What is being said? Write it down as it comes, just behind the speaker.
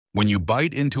When you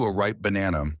bite into a ripe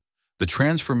banana, the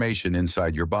transformation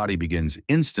inside your body begins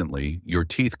instantly. Your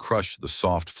teeth crush the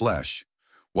soft flesh,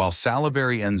 while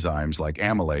salivary enzymes like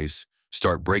amylase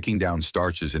start breaking down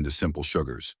starches into simple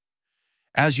sugars.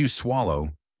 As you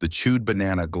swallow, the chewed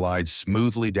banana glides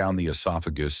smoothly down the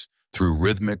esophagus through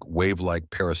rhythmic wave-like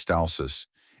peristalsis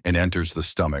and enters the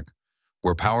stomach,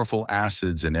 where powerful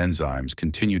acids and enzymes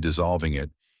continue dissolving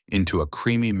it into a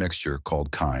creamy mixture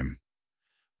called chyme.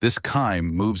 This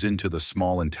chyme moves into the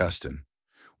small intestine,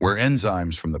 where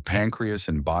enzymes from the pancreas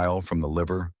and bile from the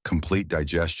liver complete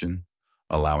digestion,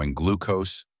 allowing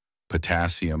glucose,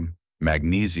 potassium,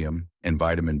 magnesium, and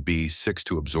vitamin B6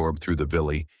 to absorb through the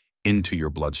villi into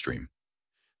your bloodstream.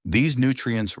 These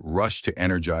nutrients rush to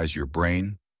energize your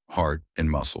brain, heart, and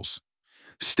muscles,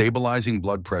 stabilizing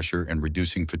blood pressure and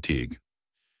reducing fatigue.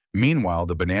 Meanwhile,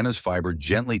 the banana's fiber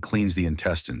gently cleans the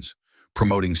intestines,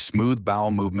 promoting smooth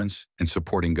bowel movements and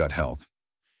supporting gut health.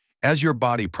 As your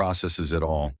body processes it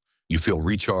all, you feel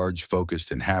recharged,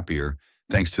 focused, and happier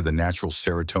thanks to the natural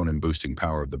serotonin-boosting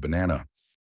power of the banana.